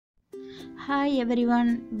Hi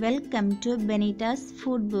everyone, welcome to Benita's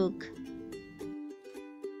Food Book.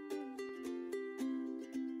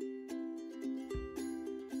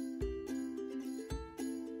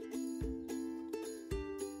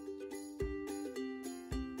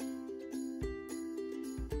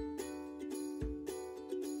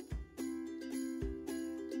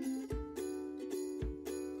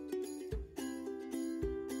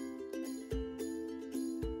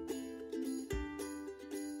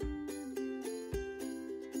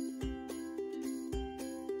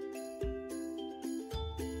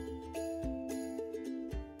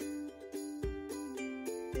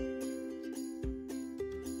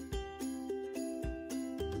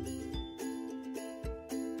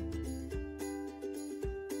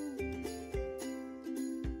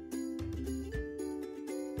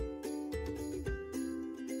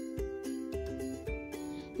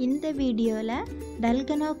 இந்த வீடியோல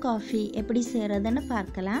டல்கனோ coffee எப்படி செய்யறதுன்னு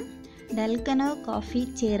பார்க்கலாம். டல்கனோ காஃபி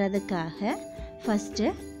செய்யறதுக்காக ஃபர்ஸ்ட்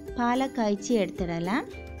பாலை காய்ச்சி எடுத்துடலாம்.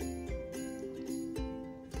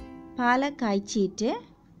 பாலை காய்ச்சிட்டு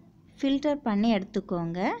ஃபில்டர் பண்ணி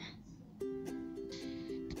எடுத்துக்கோங்க.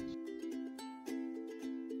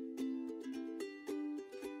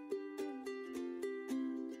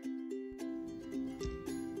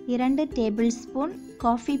 இரண்டு டேபிள் ஸ்பூன்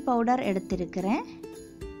காஃபி பவுடர் எடுத்திருக்கிறேன்.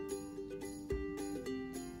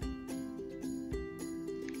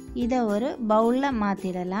 இதை ஒரு பவுலில்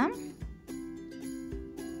மாற்றிடலாம்.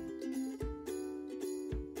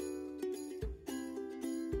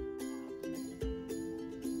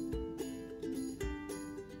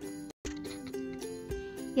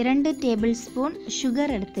 இரண்டு டேபிள் ஸ்பூன்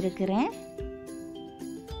சுகர் எடுத்திருக்கிறேன்.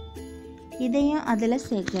 இதையும் அதில்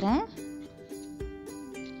சேர்க்கிறேன்.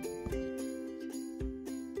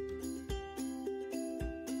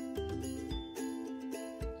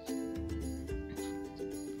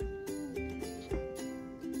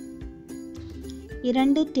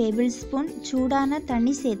 இரண்டு டேபிள் ஸ்பூன் சூடான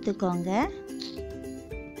தண்ணி சேர்த்துக்கோங்க.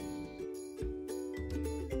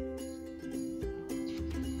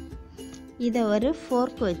 இதை ஒரு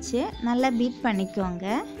ஃபோர்க் வச்சு நல்லா பீட் பண்ணிக்கோங்க.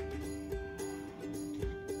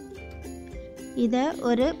 இதை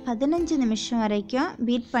ஒரு 15 நிமிஷம் வரைக்கும்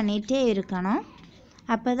பீட் பண்ணிகிட்டே இருக்கணும்.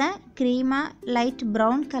 அப்போ தான் க்ரீமாக லைட்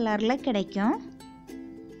ப்ரௌன் கலரில் கிடைக்கும்.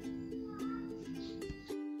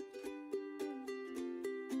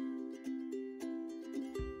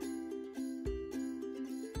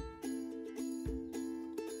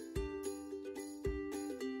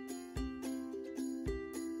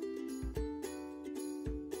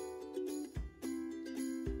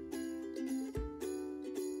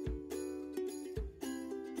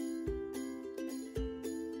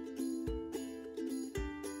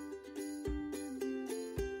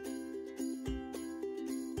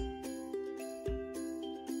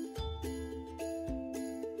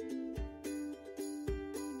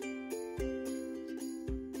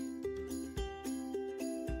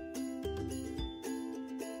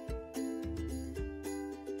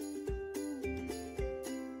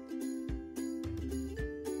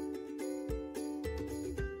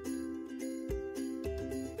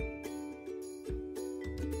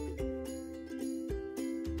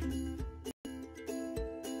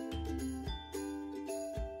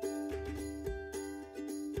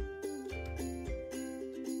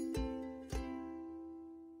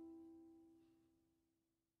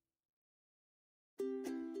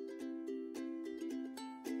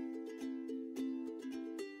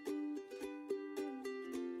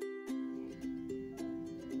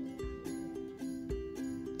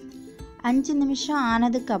 அஞ்சு நிமிஷம்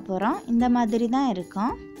ஆனதுக்கப்புறம் இந்த மாதிரி தான்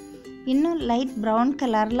இருக்கும். இன்னும் லைட் ப்ரௌன்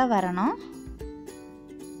கலரில் வரணும்.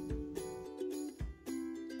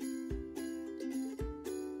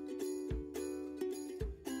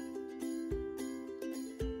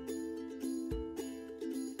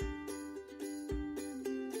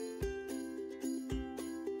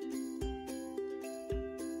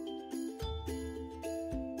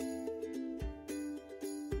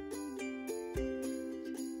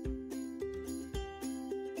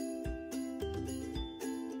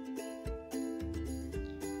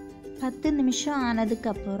 பத்து நிமிஷம்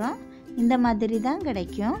ஆனதுக்கப்புறம் இந்த மாதிரி தான்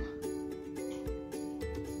கிடைக்கும்.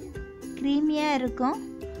 க்ரீமியாக இருக்கும்,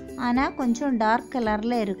 ஆனால் கொஞ்சம் டார்க்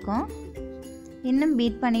கலரில் இருக்கும். இன்னும்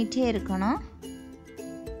பீட் பண்ணிகிட்டே இருக்கணும்.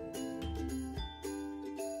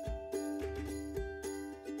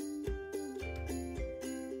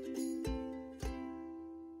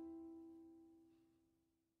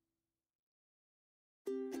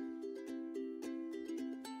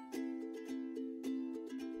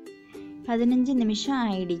 பதினஞ்சு நிமிஷம்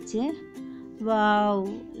ஆயிடுச்சு. வாவ்,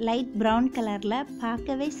 லைட் ப்ரௌன் கலரில்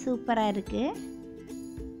பார்க்கவே சூப்பராக இருக்குது.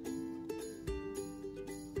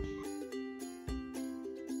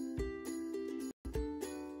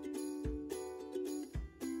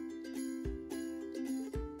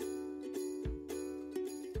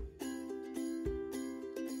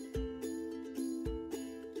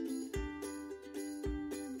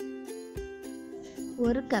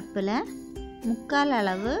 ஒரு கப்பில் 3/4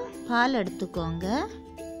 அளவு பால் எடுத்துக்கோங்க.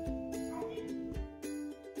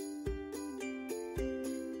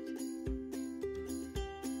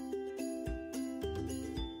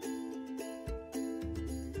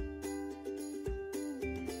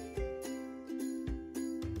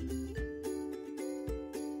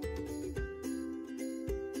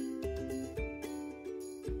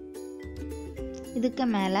 இதுக்கு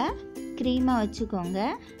மேலே க்ரீமை வச்சுக்கோங்க.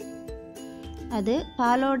 அது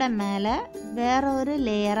பாலோட மேலே வேற ஒரு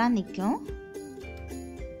லேயராக நிற்கும்.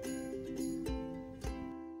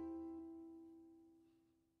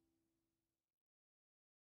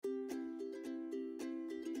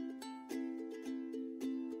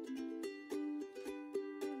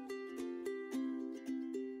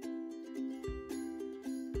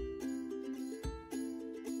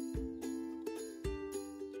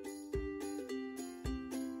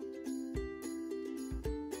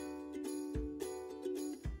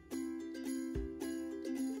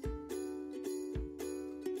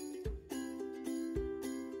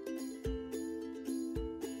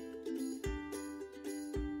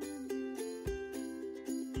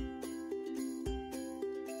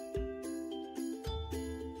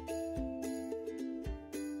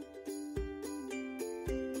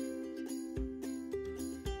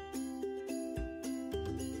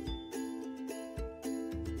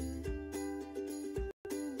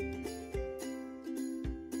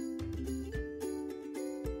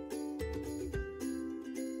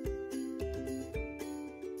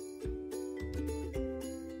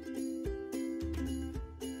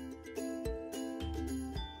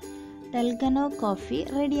 டல்கனோ காஃபி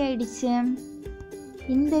ரெடி ஆயிடுச்சு.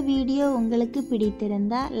 இந்த வீடியோ உங்களுக்கு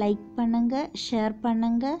பிடித்திருந்தால் லைக் பண்ணுங்கள், ஷேர்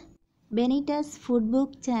பண்ணுங்கள். பெனிட்டாஸ் ஃபுட்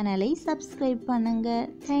புக் சேனலை சப்ஸ்கிரைப் பண்ணுங்கள்.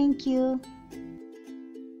 தேங்க்யூ.